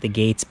 We got the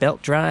Gates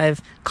belt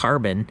drive,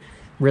 carbon,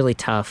 really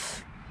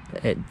tough.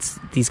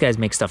 These guys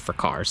make stuff for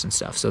cars and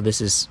stuff, so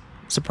this is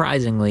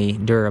surprisingly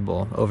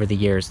durable over the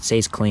years. It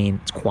stays clean,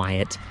 it's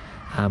quiet.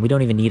 We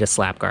don't even need a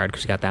slap guard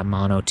because we got that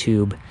mono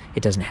tube.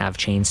 It doesn't have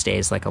chain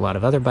stays like a lot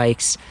of other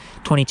bikes.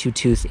 22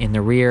 tooth in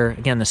the rear.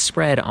 Again, the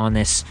spread on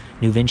this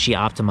New Vinci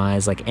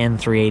optimized, like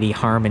N380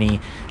 Harmony,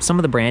 some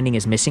of the branding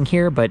is missing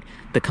here, but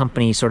the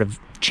company sort of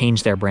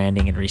changed their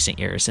branding in recent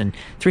years. And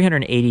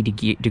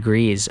 380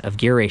 degrees of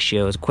gear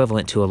ratio is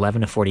equivalent to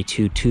 11 to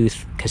 42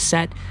 tooth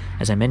cassette,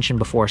 as I mentioned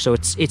before. So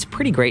it's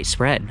pretty great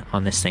spread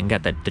on this thing.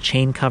 Got the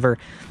chain cover,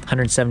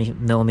 170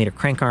 millimeter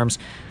crank arms.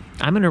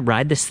 I'm going to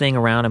ride this thing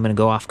around. I'm going to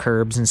go off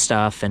curbs and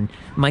stuff. And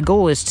my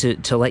goal is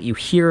to let you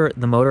hear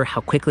the motor,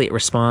 how quickly it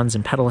responds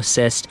in pedal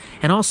assist,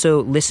 and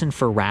also listen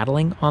for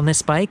rattling on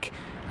this bike.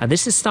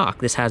 This is stock.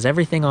 This has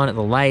everything on it,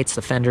 the lights,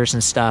 the fenders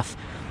and stuff.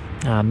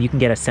 You can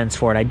get a sense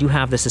for it. I do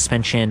have the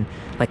suspension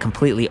like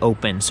completely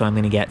open, so I'm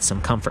going to get some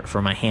comfort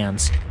for my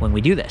hands when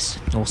we do this.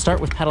 And we'll start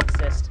with pedal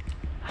assist,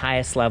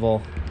 highest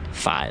level,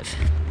 5.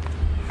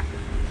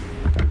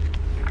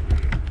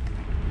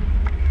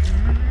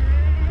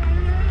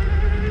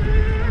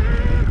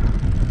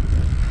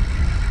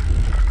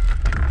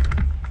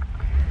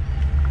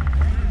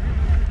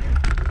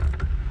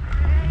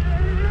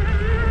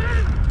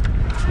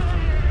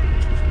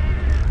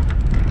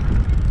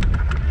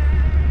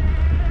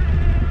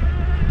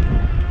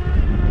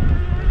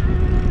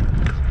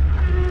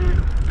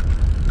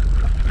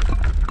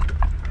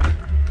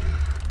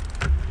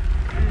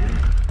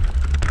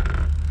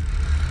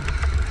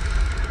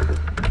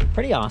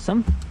 Pretty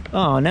awesome.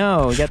 Oh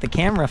no, we got the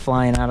camera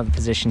flying out of the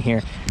position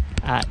here.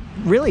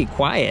 Really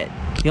quiet.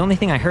 The only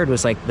thing I heard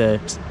was like the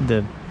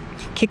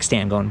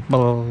kickstand going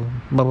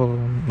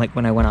like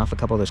when I went off a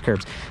couple of those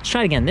curbs. Let's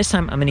try it again. This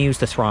time I'm going to use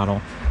the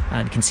throttle.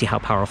 You can see how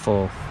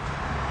powerful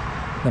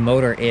the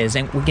motor is.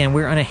 And again,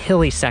 we're on a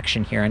hilly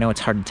section here. I know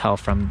it's hard to tell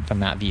from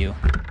that view.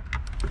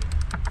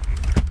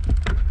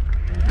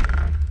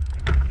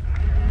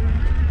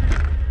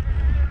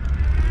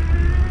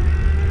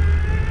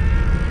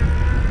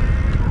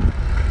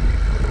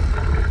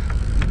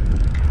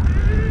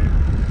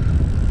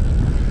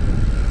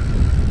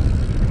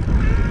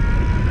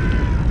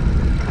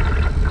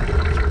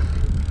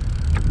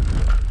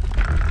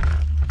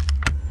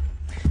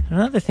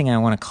 Another thing I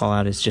want to call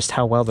out is just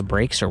how well the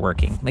brakes are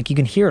working. Like you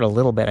can hear it a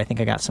little bit. I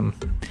think I got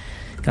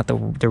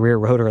the rear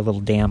rotor a little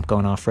damp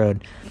going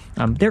off-road.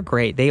 They're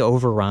great. They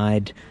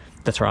override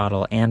the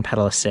throttle and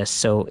pedal assist,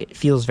 so it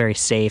feels very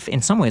safe.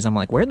 In some ways, I'm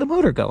like, where'd the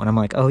motor go? And I'm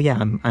like, oh yeah,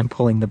 I'm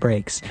pulling the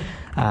brakes.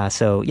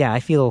 So yeah, I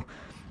feel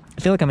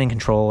like I'm in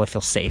control. I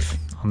feel safe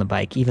on the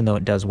bike, even though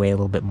it does weigh a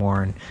little bit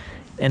more.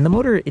 And the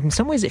motor, in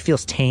some ways, it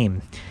feels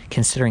tame,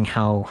 considering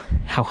how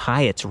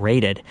high it's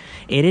rated.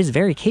 It is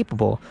very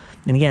capable.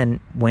 And again,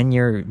 when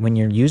you're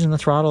using the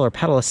throttle or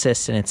pedal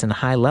assist and it's in a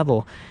high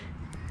level,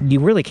 you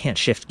really can't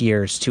shift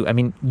gears to. I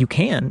mean, you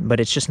can,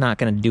 but it's just not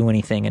going to do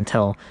anything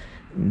until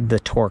the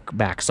torque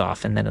backs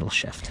off, and then it'll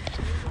shift.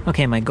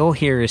 Okay, my goal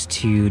here is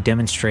to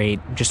demonstrate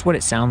just what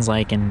it sounds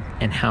like and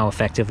how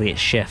effectively it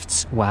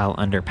shifts while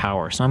under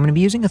power. So I'm going to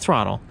be using a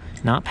throttle,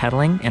 not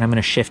pedaling, and I'm going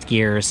to shift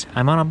gears.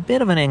 I'm on a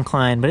bit of an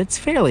incline, but it's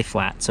fairly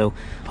flat, so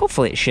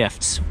hopefully it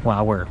shifts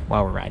while we're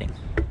riding.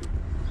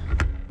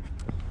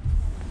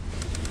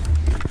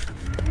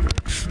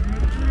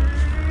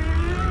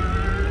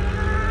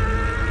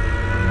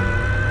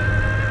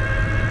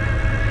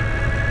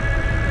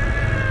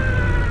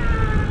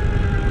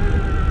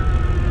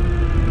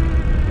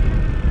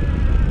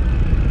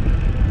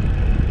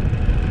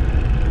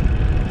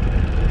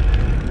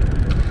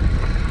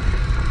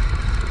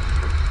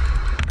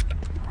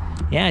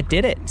 Yeah, it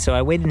did it. So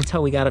I waited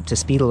until we got up to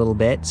speed a little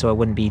bit so I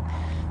wouldn't be,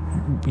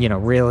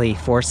 really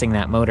forcing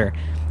that motor.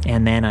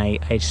 And then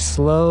I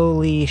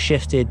slowly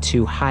shifted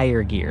to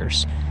higher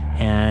gears,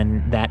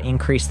 and that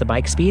increased the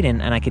bike speed,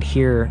 and I could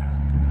hear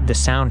the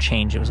sound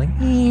change. It was like,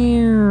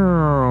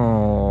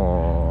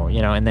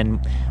 and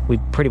then we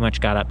pretty much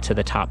got up to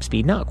the top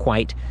speed. Not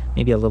quite,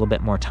 maybe a little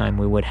bit more time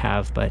we would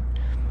have, but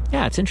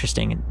yeah, it's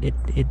interesting.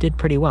 It did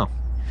pretty well.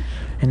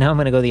 And now I'm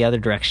going to go the other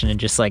direction and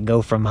just like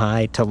go from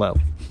high to low.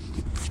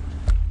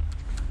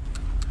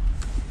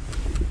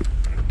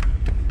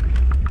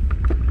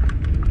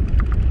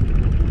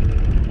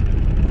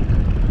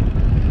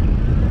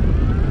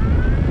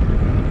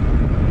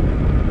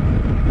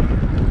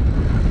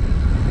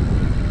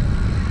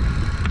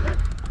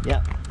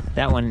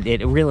 that one,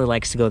 it really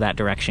likes to go that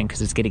direction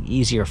because it's getting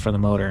easier for the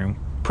motor, and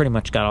pretty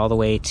much got all the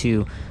way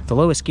to the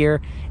lowest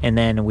gear, and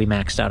then we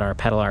maxed out our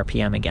pedal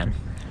RPM again.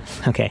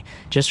 Okay,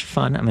 just for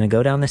fun, I'm going to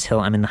go down this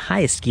hill. I'm in the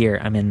highest gear.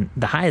 I'm in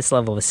the highest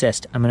level of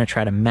assist. I'm going to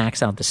try to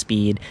max out the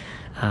speed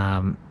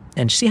and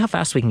see how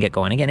fast we can get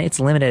going. Again, it's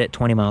limited at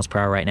 20 miles per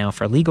hour right now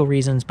for legal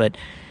reasons, but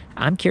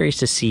I'm curious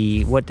to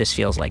see what this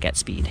feels like at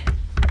speed.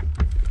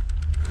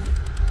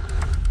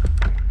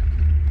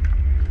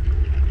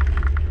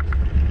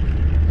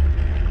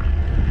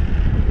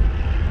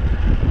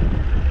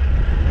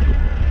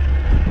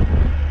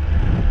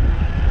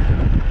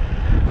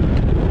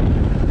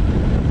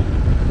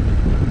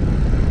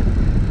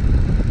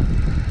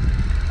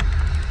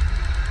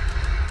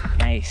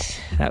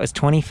 That was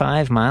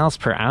 25 miles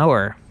per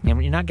hour.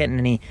 And you're not getting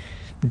any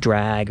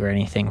drag or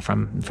anything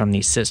from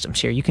these systems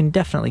here. You can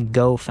definitely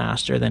go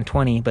faster than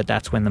 20, but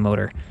that's when the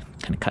motor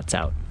kind of cuts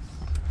out.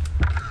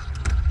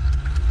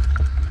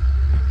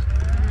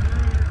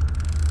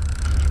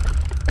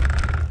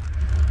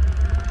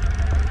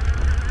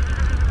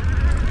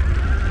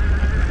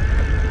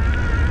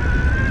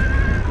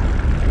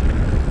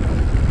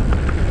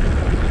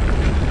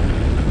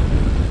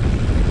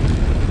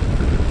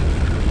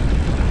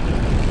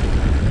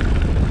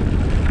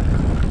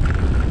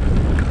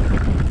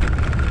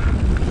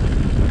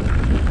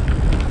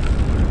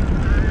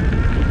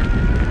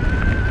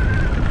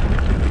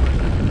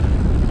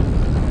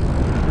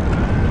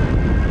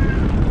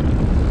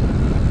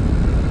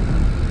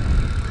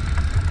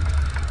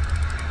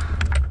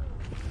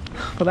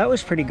 Well, that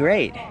was pretty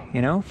great,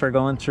 you know, for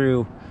going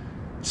through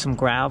some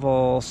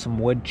gravel, some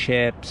wood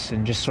chips,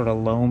 and just sort of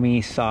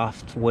loamy,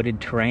 soft, wooded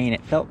terrain.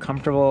 It felt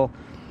comfortable.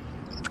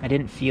 I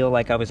didn't feel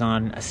like I was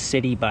on a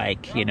city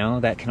bike, you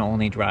know, that can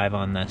only drive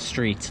on the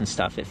streets and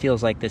stuff. It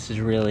feels like this is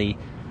really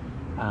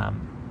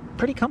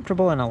pretty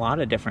comfortable in a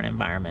lot of different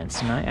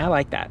environments, and I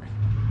like that.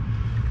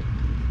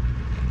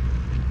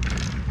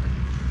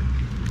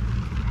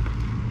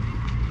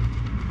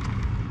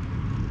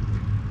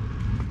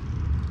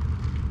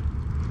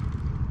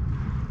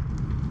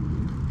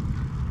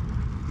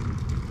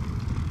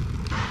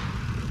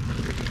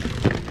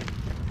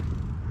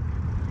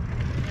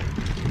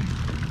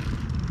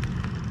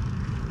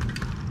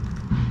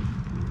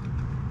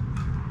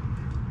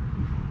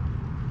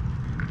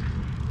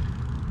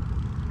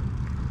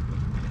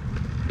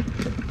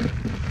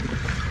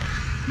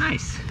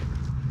 Nice.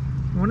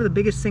 One of the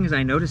biggest things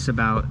I notice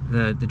about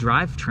the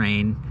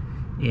drivetrain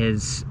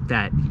is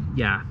that,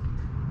 yeah,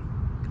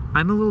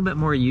 I'm a little bit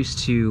more used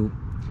to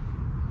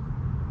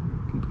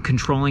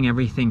controlling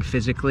everything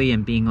physically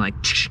and being like,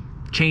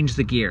 change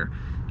the gear.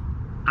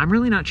 I'm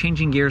really not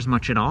changing gears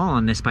much at all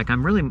on this bike.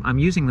 I'm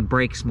using the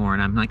brakes more,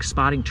 and I'm like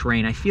spotting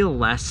terrain. I feel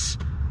less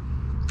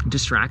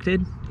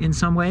distracted in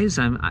some ways.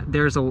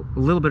 There's a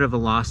little bit of a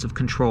loss of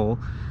control.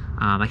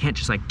 I can't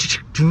just like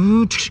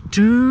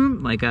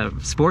a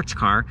sports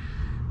car,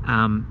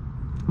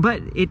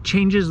 but it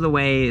changes the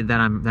way that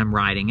I'm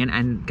riding.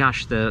 And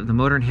gosh, the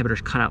motor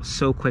inhibitors cut out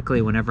so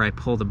quickly whenever I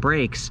pull the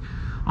brakes,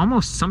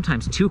 almost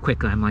sometimes too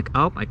quickly. I'm like,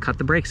 oh, I cut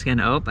the brakes again.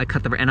 Oh, I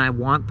cut the, and I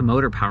want the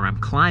motor power. I'm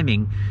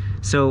climbing,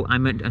 so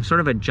I'm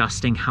sort of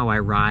adjusting how I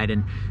ride.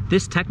 And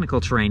this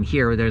technical terrain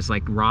here, where there's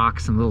like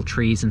rocks and little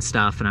trees and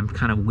stuff, and I'm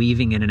kind of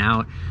weaving in and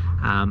out.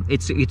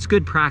 It's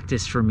good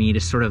practice for me to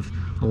sort of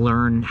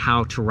learn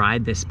how to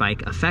ride this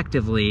bike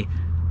effectively,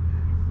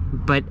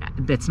 but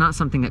that's not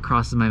something that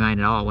crosses my mind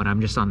at all when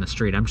I'm just on the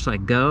street. I'm just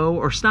like, go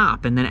or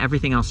stop, and then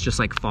everything else just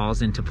like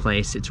falls into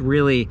place. It's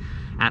really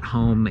at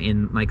home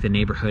in like the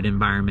neighborhood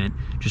environment,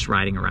 just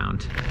riding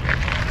around.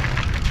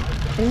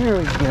 There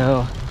we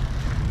go.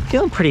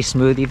 Feeling pretty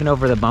smooth even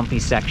over the bumpy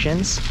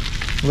sections.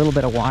 A little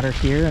bit of water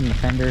here, and the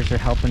fenders are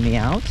helping me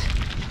out.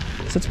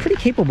 So it's a pretty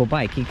capable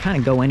bike. You kind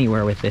of go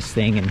anywhere with this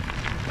thing and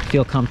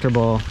feel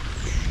comfortable.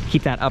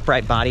 Keep that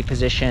upright body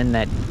position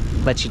that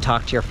lets you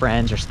talk to your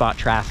friends or spot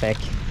traffic.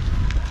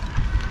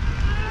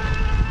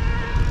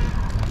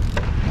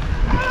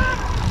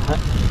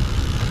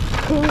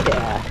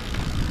 Yeah.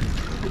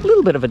 A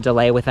little bit of a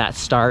delay with that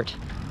start.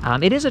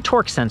 It is a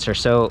torque sensor,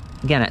 so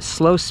again, at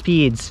slow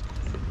speeds,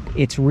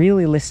 it's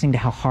really listening to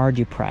how hard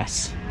you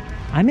press.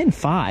 I'm in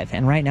 5,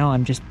 and right now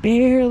I'm just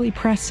barely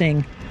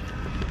pressing,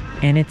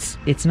 and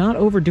it's not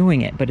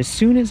overdoing it, but as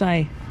soon as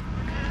I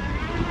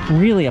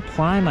really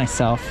apply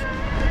myself,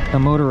 the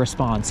motor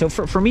responds. So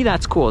for me,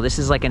 that's cool. This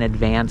is like an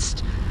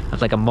advanced,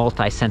 like a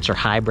multi-sensor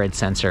hybrid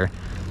sensor.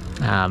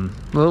 A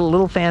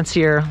little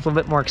fancier, a little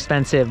bit more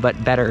expensive,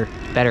 but better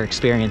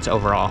experience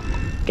overall.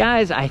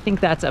 Guys, I think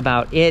that's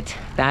about it.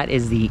 That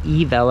is the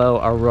EVELO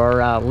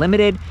Aurora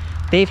Limited.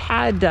 They've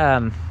had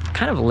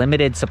kind of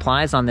limited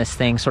supplies on this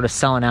thing, sort of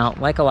selling out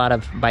like a lot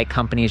of bike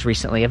companies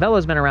recently.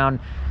 EVELO's been around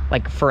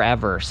like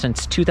forever,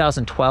 since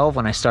 2012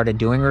 when I started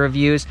doing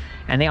reviews,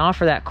 and they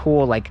offer that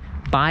cool like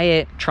buy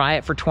it, try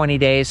it for 20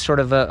 days sort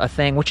of a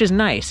thing, which is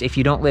nice if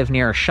you don't live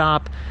near a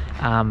shop,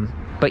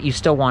 but you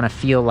still want to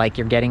feel like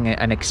you're getting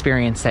an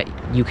experience that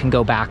you can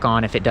go back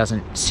on if it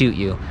doesn't suit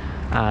you.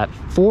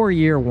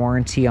 4-year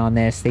warranty on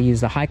this. They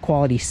use the high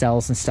quality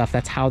cells and stuff.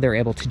 That's how they're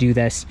able to do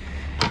this.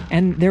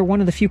 And they're one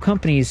of the few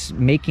companies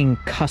making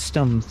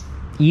custom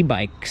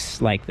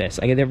e-bikes like this.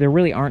 There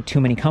really aren't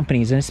too many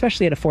companies, and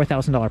especially at a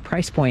 $4,000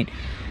 price point,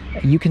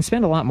 you can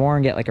spend a lot more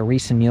and get like a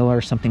Reese & Mueller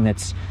or something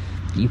that's,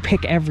 you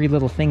pick every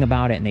little thing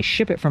about it and they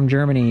ship it from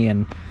Germany,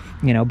 and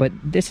you know, but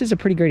this is a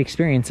pretty great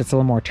experience. It's a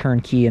little more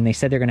turnkey, and they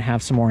said they're going to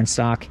have some more in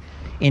stock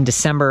in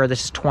December.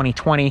 This is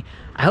 2020.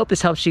 I hope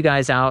this helps you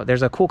guys out.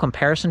 There's a cool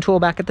comparison tool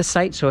back at the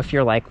site, so if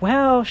you're like,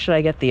 well, should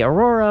I get the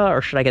Aurora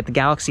or should I get the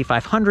Galaxy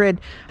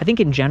 500? I think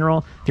in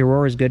general the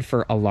Aurora is good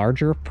for a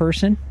larger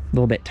person, a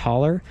little bit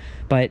taller,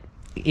 but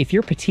if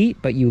you're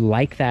petite but you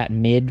like that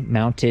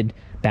mid-mounted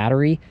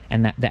battery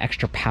and that the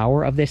extra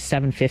power of this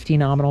 750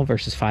 nominal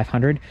versus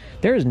 500,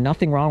 there is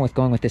nothing wrong with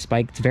going with this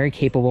bike. It's very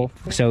capable.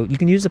 So you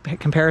can use the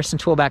comparison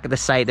tool back at the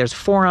site. There's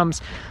forums.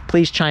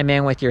 Please chime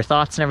in with your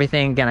thoughts and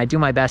everything. Again, I do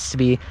my best to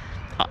be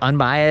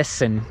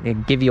unbiased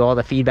and give you all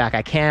the feedback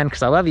I can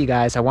because I love you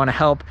guys. I want to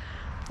help.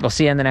 We'll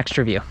see you in the next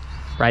review.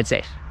 Ride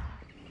safe.